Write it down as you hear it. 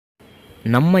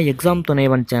நம்ம எக்ஸாம்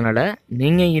துணைவன் சேனலை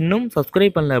நீங்கள் இன்னும்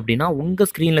சப்ஸ்கிரைப் பண்ணல அப்படின்னா உங்கள்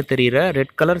ஸ்க்ரீனில் தெரிகிற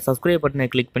ரெட் கலர் சப்ஸ்கிரைப் பட்டனை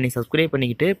கிளிக் பண்ணி சப்ஸ்கிரைப்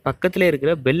பண்ணிக்கிட்டு பக்கத்தில்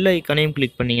இருக்கிற பெல் ஐக்கானையும்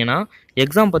கிளிக் பண்ணிங்கன்னா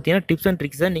எக்ஸாம் பற்றின டிப்ஸ் அண்ட்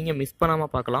ட்ரிக்ஸை நீங்கள் மிஸ்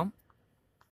பண்ணாமல் பார்க்கலாம்.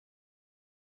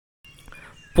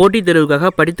 போட்டித் தேர்வுக்காக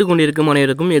படித்து கொண்டிருக்கும்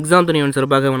அனைவருக்கும் எக்ஸாம் துணைவன்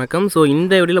சிறப்பாக வணக்கம். ஸோ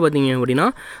இந்த வீடியோவில் பார்த்தீங்க அப்படின்னா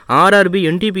RRB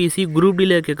NTPC குரூப்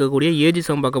டியில் கேட்கக்கூடிய ஏஜ்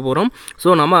சம் பார்க்க போகிறோம்.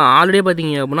 ஸோ நம்ம ஆல்ரெடி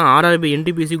பார்த்தீங்க அப்படின்னா RRB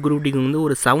NTPC குரூப் டிக்கு வந்து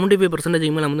ஒரு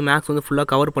 75% நம்ம வந்து மேக்ஸ் வந்து ஃபுல்லாக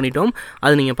கவர் பண்ணிட்டோம்.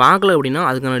 அது நீங்கள் பார்க்கல அப்படின்னா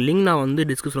அதுக்கான லிங்க் நான் வந்து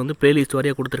டிஸ்கிரிப்ஷனில் வந்து பிளேலிஸ்ட்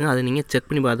வரையாக கொடுத்துருக்கேன். அதை நீங்கள் செக்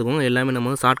பண்ணி பார்த்துக்கோங்க. எல்லாமே நம்ம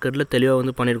வந்து ஷார்ட்கட்டில் தெளிவாக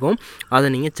வந்து பண்ணியிருக்கோம்.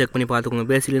 அதை நீங்கள் செக் பண்ணி பார்த்துக்கோங்க.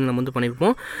 பேசிக்லேருந்து நம்ம வந்து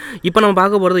பண்ணியிருப்போம். இப்போ நம்ம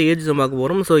பார்க்க போகிறது ஏஜ் சம் பார்க்க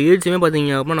போகிறோம். ஸோ ஏஜ் சமே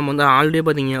பார்த்தீங்க அப்படின்னா நம்ம வந்து ஆல்ரெடி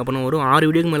பார்த்தீங்க அப்படின்னா ஒரு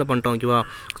 6 வீடியோக்கு மேலே பண்ணிட்டோம். ஓகேவா?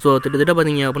 ஸோ கிட்டத்தட்ட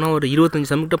பார்த்தீங்க அப்படின்னா ஒரு 25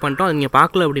 சப்மிட் பண்ணிட்டோம். அது நீங்கள்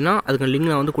பார்க்கல அப்படின்னா அதுக்கு லிங்க்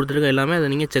நான் வந்து கொடுத்துருக்கேன். எல்லாமே அதை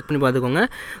நீங்கள் செக் பண்ணி பார்த்துக்கோங்க.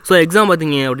 ஸோ எக்ஸாம்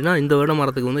பார்த்தீங்க அப்படின்னா இந்த வருடம்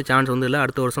வரதுக்கு வந்து சான்ஸ் வந்து இல்லை,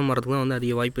 அடுத்த வருஷம் வரதுக்கு தான் வந்து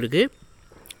அதிக வாய்ப்பு இருக்குது.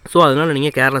 ஸோ அதனால்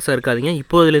நீங்கள் கேர்லெஸ்ஸாக இருக்காதீங்க.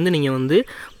 இப்போதுலேருந்து நீங்கள் வந்து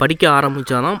படிக்க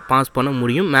ஆரம்பித்தா தான் பாஸ் பண்ண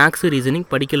முடியும். மேக்ஸு ரீசனிங்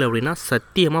படிக்கலை அப்படின்னா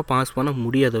சத்தியமாக பாஸ் பண்ண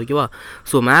முடியாது. ஓகேவா?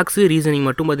 ஸோ மேக்ஸு ரீசனிங்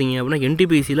மட்டும் பார்த்தீங்க அப்படின்னா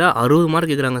NTPCயில் 60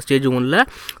 மார்க் கேட்குறாங்க ஸ்டேஜ் 1ல்.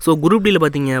 ஸோ குரூப் டியில்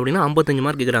பார்த்தீங்க அப்படின்னா 55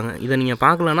 மார்க் கேட்குறாங்க. இதை நீங்கள்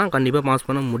பார்க்கலன்னா கண்டிப்பாக பாஸ்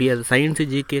பண்ண முடியாது. சயின்ஸு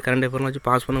GK கரண்ட் அஃபேர்லாம் வச்சு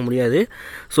பாஸ் பண்ண முடியாது.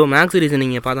 ஸோ மேக்ஸ்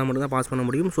ரீசனிங் நீங்கள் பார்த்தா மட்டும் தான் பாஸ் பண்ண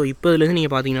முடியும். ஸோ இப்போதுலேருந்து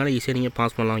நீங்கள் பார்த்தீங்கன்னா ஈஸியாக நீங்கள்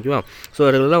பாஸ் பண்ணலாம். ஓகேவா? ஸோ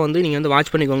அதெல்லாம் வந்து நீங்கள் வந்து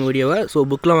வாட்ச் பண்ணிக்கோங்க வீடியோவை. ஸோ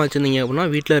புக்கெலாம் வச்சுருந்தீங்க அப்படின்னா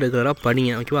வீட்டில் இருக்கிறதா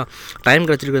படிங்க. ஓகேவா? டைம்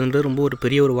கிடச்சிருக்குன்றது ரொம்ப ஒரு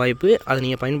பெரிய ஒரு வாய்ப்பு. அதை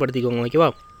நீங்கள் பயன்படுத்திக்கோங்க. ஓகேவா?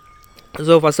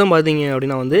 ஸோ ஃபஸ்ட்டு பார்த்தீங்க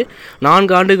அப்படின்னா வந்து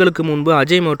 4 ஆண்டுகளுக்கு முன்பு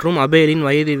அஜய் மற்றும் அபேலின்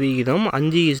வயது விகிதம்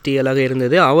 5:7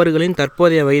 இருந்தது. அவர்களின்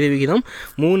தற்போதைய வயது விகிதம்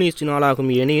 3:4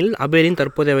 ஆகும் எனில் அபேலின்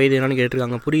தற்போதைய வயது என்னன்னு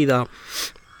கேட்டிருக்காங்க. புரியுதா?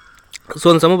 ஸோ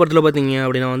அந்த சமபடத்தில் பார்த்தீங்க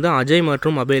அப்படின்னா வந்து அஜய்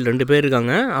மற்றும் அபேல் 2 பேர்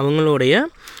இருக்காங்க. அவங்களுடைய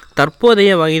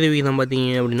தற்போதைய வயது விகிதம் பார்த்தீங்க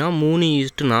அப்படின்னா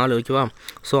 3:4. ஓகேவா?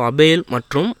 ஸோ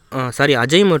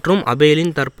அஜய் மற்றும்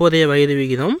அபேலின் தற்போதைய வயது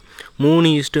விகிதம்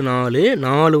 3:4.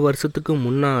 4 வருஷத்துக்கு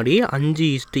முன்னாடி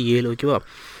 5:7. ஓகேவா?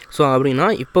 ஸோ அப்படின்னா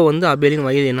இப்போ வந்து அபேலின்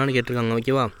வயது என்னன்னு கேட்டிருக்காங்க.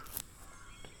 ஓகேவா?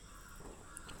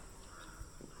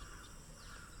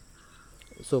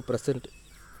 So present.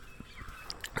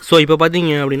 ஸோ இப்போ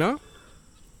பார்த்தீங்க அப்படின்னா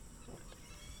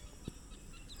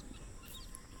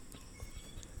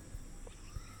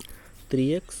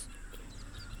 3x/4x.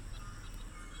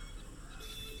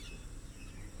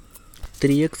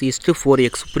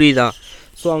 புரியுதா?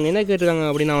 ஸோ அவங்க என்ன கேட்டிருக்காங்க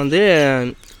அப்படின்னா வந்து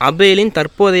அபேலின்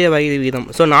தற்போதைய வயது விகிதம்.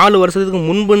 ஸோ 4 வருஷத்துக்கு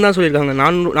முன்புன்னு தான் சொல்லியிருக்காங்க.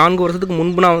 4 வருஷத்துக்கு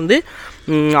முன்புனா வந்து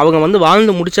அவங்க வந்து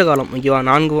வாழ்ந்து முடித்த காலம். ஓகேவா?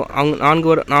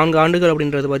 4 ஆண்டுகள்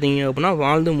அப்படின்றது பார்த்தீங்க அப்படின்னா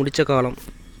வாழ்ந்து முடித்த காலம்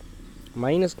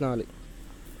 -4.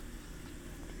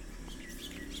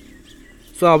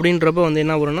 ஸோ அப்படின்றப்ப வந்து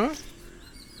என்ன வரும்னா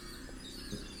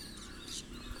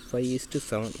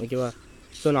 5:7. ஓகேவா?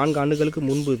 ஸோ 4 ஆண்டுகளுக்கு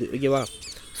முன்பு இது. ஓகேவா?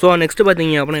 ஸோ நெக்ஸ்ட்டு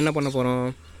பார்த்தீங்க அப்படின்னா என்ன பண்ண போகிறோம்?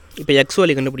 இப்போ எக்ஸ்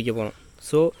வேல்யூ கண்டுபிடிக்க போகிறோம்.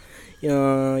 ஸோ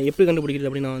எப்படி கண்டுபிடிக்கிறது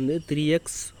அப்படின்னா வந்து 3x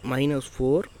 -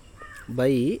 4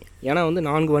 ஏன்னா வந்து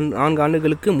 4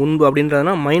 ஆண்டுகளுக்கு முன்பு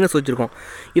அப்படின்றதுனா மைனஸ் வச்சுருக்கோம்.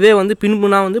 இதே வந்து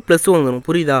பின்புனா வந்து ப்ளஸ் வந்துடும்.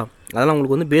 புரியுதா? அதெல்லாம்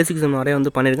உங்களுக்கு வந்து பேசிக்ஸ் நிறைய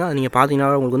வந்து பண்ணியிருக்கேன். அது நீங்கள் பார்த்தீங்கன்னா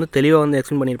உங்களுக்கு வந்து தெளிவாக வந்து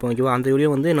எக்ஸ்பிளைன் பண்ணியிருப்போம். ஓகேவா? அந்த வீடியோ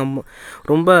வந்து நம்ம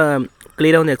ரொம்ப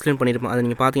கிளியராக வந்து எக்ஸ்பிளைன் பண்ணியிருப்போம். அதை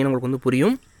நீங்கள் பார்த்தீங்கன்னா உங்களுக்கு வந்து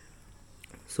புரியும்.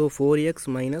 So 4x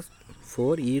 -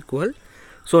 4 equal.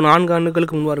 ஸோ 4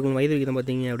 ஆண்டுகளுக்கு முன்பாக இருக்கும் வயது விகிதம்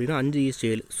பார்த்தீங்க அப்படின்னா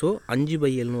 5:7. ஸோ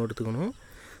 5/7 எடுத்துக்கணும்.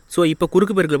 ஸோ இப்போ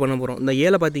குறுக்கு பெருக்கல் பண்ண போகிறோம். இந்த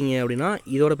 7 பார்த்தீங்க அப்படின்னா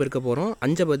இதோட பெருக்க போகிறோம்.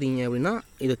 5 பார்த்தீங்க அப்படின்னா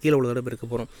இதை கீழே உள்ளதோட பெருக்க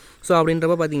போகிறோம். ஸோ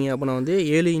அப்படின்றப்ப பார்த்தீங்க அப்படின்னா வந்து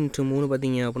 7x3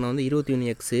 பார்த்தீங்க அப்படின்னா வந்து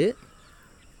 21x.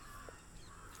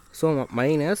 ஸோ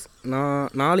மைனஸ்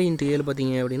 4x7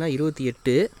 பார்த்தீங்க அப்படின்னா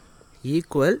 28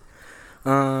 equal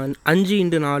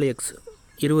 5x4x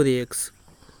 20x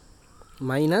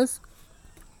minus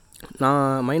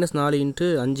 4x5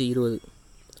 20.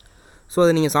 So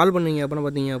அதை நீங்கள் சால்வ் பண்ணிங்க அப்படின்னா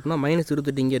பார்த்தீங்க அப்படின்னா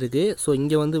 -28 இங்கே இருக்குது. ஸோ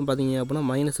இங்கே வந்து பார்த்தீங்க அப்படின்னா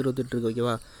 -28 இருக்குது.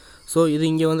 ஓகேவா? ஸோ இது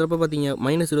இங்கே வந்தப்போ பார்த்தீங்க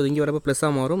 -20 இங்கே வரப்போ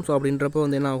ப்ளஸ்ஸாக மாறும். ஸோ அப்படின்றப்போ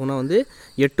வந்து என்ன ஆகும்னா வந்து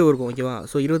 8 இருக்கும். ஓகேவா?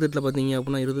 ஸோ 28 பார்த்தீங்க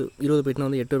அப்படின்னா 20 போய்ட்டுனா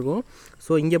வந்து 8 இருக்கும்.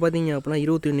 ஸோ இங்கே பார்த்தீங்க அப்படின்னா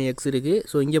 21x இருக்குது.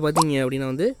 ஸோ இங்கே பார்த்தீங்க அப்படின்னா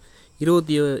வந்து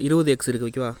 20x இருக்குது.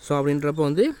 ஓகேவா? ஸோ அப்படின்றப்போ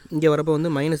வந்து இங்கே வரப்போ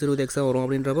வந்து -20x வரும்.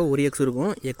 அப்படின்றப்போ 1x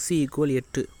இருக்கும். x =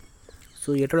 8.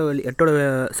 ஸோ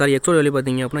எக்ஸோட வேல்யூ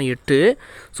பார்த்தீங்க அப்படின்னா 8.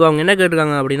 ஸோ அவங்க என்ன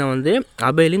கேட்டிருக்காங்க அப்படின்னா வந்து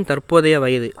அபேலின் தற்போதைய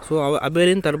வயது. ஸோ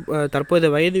அபேலின் தற்போதைய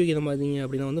வயது விகிதம் பார்த்தீங்க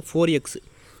அப்படின்னா வந்து 4x.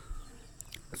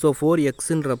 ஸோ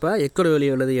 4xன்றப்ப எக்ஸோட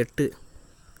வேல்யூ உள்ளது 8.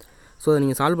 ஸோ அதை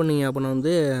நீங்கள் சால்வ் பண்ணிங்க அப்படின்னா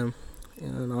வந்து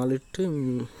 4×8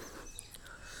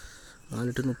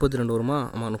 32 வருமா?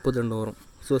 ஆமாம், 32 வரும்.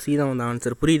 ஸோ சி தான் வந்து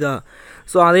ஆன்சர். புரியுதா?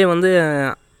 ஸோ அதே வந்து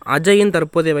அஜயின்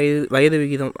தற்போதைய வயது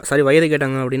விகிதம் வயது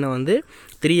கேட்டாங்க அப்படின்னா வந்து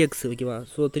 3x. ஓகேவா?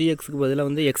 ஸோ 3xக்கு பதிலாக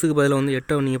வந்து எக்ஸுக்கு பதிலாக வந்து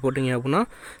 8 நீங்கள் போட்டிங்க அப்படின்னா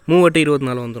 3×8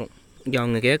 24 வந்துடும். இங்கே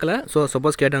அவங்க கேட்கல. ஸோ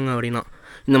சப்போஸ் கேட்டாங்க அப்படின்னா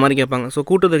இந்த மாதிரி கேட்பாங்க. ஸோ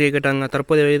கூட்டுத்தொகை கேட்டாங்க,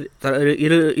 தற்போதைய வயது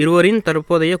இருவரின்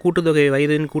தற்போதைய கூட்டுத்தொகை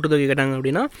வயதின் கூட்டுத்தொகை கேட்டாங்க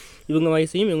அப்படின்னா இவங்க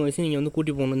வயசையும் நீங்கள் வந்து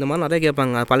கூட்டி போகணும். இந்த மாதிரி நிறைய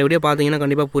கேட்பாங்க. பல வீடியோ பார்த்தீங்கன்னா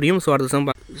கண்டிப்பாக புரியும். ஸோ அடுத்த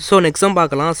சம் நெக்ஸ்ட் சம்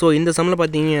பார்க்கலாம். ஸோ இந்த சம்மில்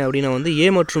பார்த்தீங்க அப்படின்னா வந்து ஏ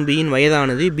மற்றும் பியின்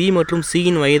வயதானது பி மற்றும்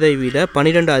சியின் வயதை விட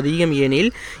 12 அதிகம் எனில்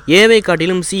ஏவை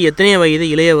காட்டிலும் சி எத்தனை வயது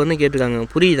இளையவர்னு கேட்டிருக்காங்க.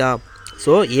 புரியுதா?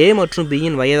 ஸோ ஏ மற்றும்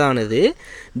பியின் வயதானது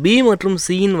பி மற்றும்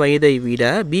சியின் வயதை விட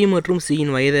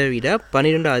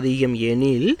 12 அதிகம்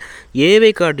எனில்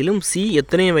ஏவை காட்டிலும் சி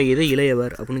எத்தனை வயது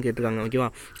இளையவர் அப்படின்னு கேட்டிருக்காங்க. ஓகேவா?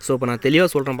 ஸோ இப்போ நான் தெளிவாக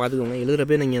சொல்கிறேன், பார்த்துக்கோங்க.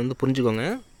 எழுதுகிறப்ப நீங்கள் வந்து புரிஞ்சுக்கோங்க.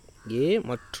 ஏ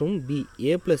மற்றும் பி,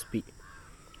 ஏ ப்ளஸ் பி,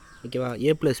 ஓகேவா?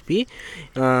 ஏ ப்ளஸ் பி,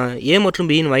 ஏ மற்றும்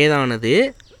பியின் வயதானது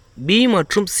பி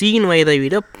மற்றும் சியின் வயதை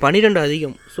விட 12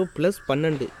 அதிகம். ஸோ ப்ளஸ்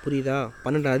 12, புரியுதா?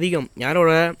 12 அதிகம்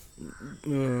யாரோட?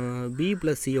 பி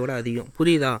ப்ளஸ் சியோட அதிகம்.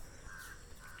 புரியுதா?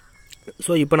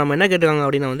 ஸோ இப்போ நம்ம என்ன கேட்டிருக்காங்க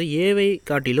அப்படின்னா வந்து ஏவை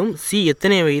காட்டிலும் சி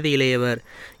எத்தனை வயது இளையவர்,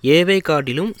 ஏவை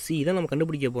காட்டிலும் சி தான் நம்ம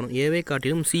கண்டுபிடிக்க போகிறோம். ஏவை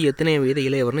காட்டிலும் சி எத்தனை வயது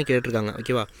இளையவர்னு கேட்டிருக்காங்க.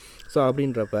 ஓகேவா? ஸோ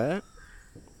அப்படின்றப்ப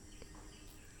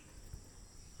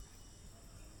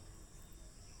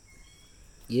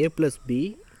ஏ ப்ளஸ் பி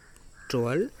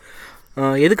 12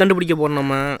 எது கண்டுபிடிக்க போகிறோம்?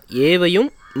 நம்ம ஏவையும்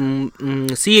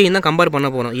சியையும் தான் கம்பேர் பண்ண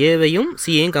போகிறோம். ஏவையும்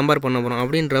சியையும் கம்பேர் பண்ண போகிறோம்.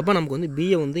 அப்படின்றப்ப நமக்கு வந்து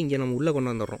பியை வந்து இங்கே நம்ம உள்ளே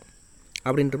கொண்டு வந்துடுறோம்.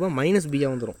 அப்படின்றப்ப மைனஸ்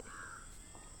பியாக வந்துடும்.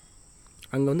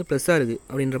 அங்கே வந்து ப்ளஸ்ஸாக இருக்குது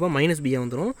அப்படின்றப்ப மைனஸ் பியாக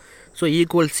வந்துடும். So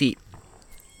equal C.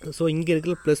 ஸோ இங்கே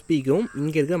இருக்கிற ப்ளஸ் பிக்கும்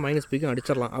இங்கே இருக்கிற மைனஸ் பிக்கும்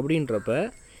அடிச்சிடலாம். அப்படின்றப்ப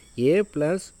ஏ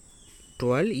ப்ளஸ்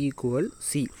 12 ஈக்குவல்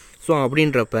சி. ஸோ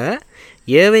அப்படின்றப்ப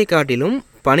ஏவை காட்டிலும்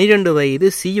 12 வயது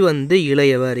சி வந்து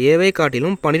இளையவர். ஏவை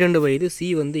காட்டிலும் 12 வயது சி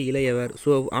வந்து இளையவர். ஸோ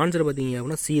ஆன்சர் பார்த்தீங்க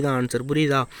அப்படின்னா சி தான் ஆன்சர்.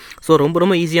 புரியுதா? ஸோ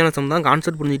ரொம்ப ஈஸியான சம் தான்.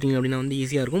 கான்செப்ட் புரிஞ்சிட்டிங்க அப்படின்னா வந்து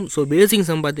ஈஸியாக இருக்கும். ஸோ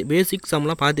பேசிக்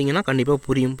சம்லாம் பார்த்தீங்கன்னா கண்டிப்பாக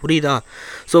புரியும். புரியுதா?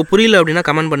 ஸோ புரியல அப்படின்னா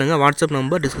கமெண்ட் பண்ணுங்கள். வாட்ஸ்அப்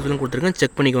நம்பர் டிஸ்கிரிப்ஷனில் கொடுத்துருக்கேன்,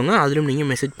 செக் பண்ணிக்கோங்க. அதிலும்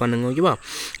நீங்கள் மெசேஜ் பண்ணுங்கள். ஓகேவா?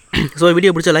 ஸோ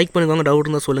வீடியோ பிடிச்சா லைக் பண்ணிக்கோங்க. டவுட்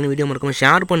இருந்தால் சொல்லுங்கள். வீடியோ மறக்காம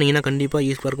ஷேர் பண்ணிங்கன்னா கண்டிப்பாக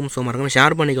யூஸ்ஃபுல்லாக இருக்கும். ஸோ மறக்காம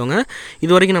ஷேர் பண்ணிக்கோங்க.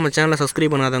 இது வரைக்கும் நம்ம சேனலை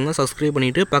சப்ஸ்கிரைப் பண்ணாதவங்க சப்ஸ்கிரைப்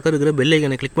பண்ணிவிட்டு பக்கத்தில் இருக்கிற பெல்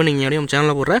ஐக்கனை கிளிக் பண்ணிங்க அப்படியே நம்ம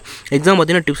சேனலில் போடுற எக்ஸாம்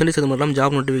பார்த்தீங்கன்னா டிப்ஸ் அண்ட் அது மட்டும்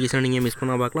ஜாப் நோட்டிஃபிகேஷன் நீங்கள் மிஸ்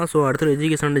பண்ணால் பார்க்கலாம். ஸோ அடுத்த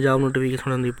எஜுகேஷன் அண்ட் ஜாப்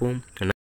நோட்டிஃபிகேஷன் வந்து இப்போம்.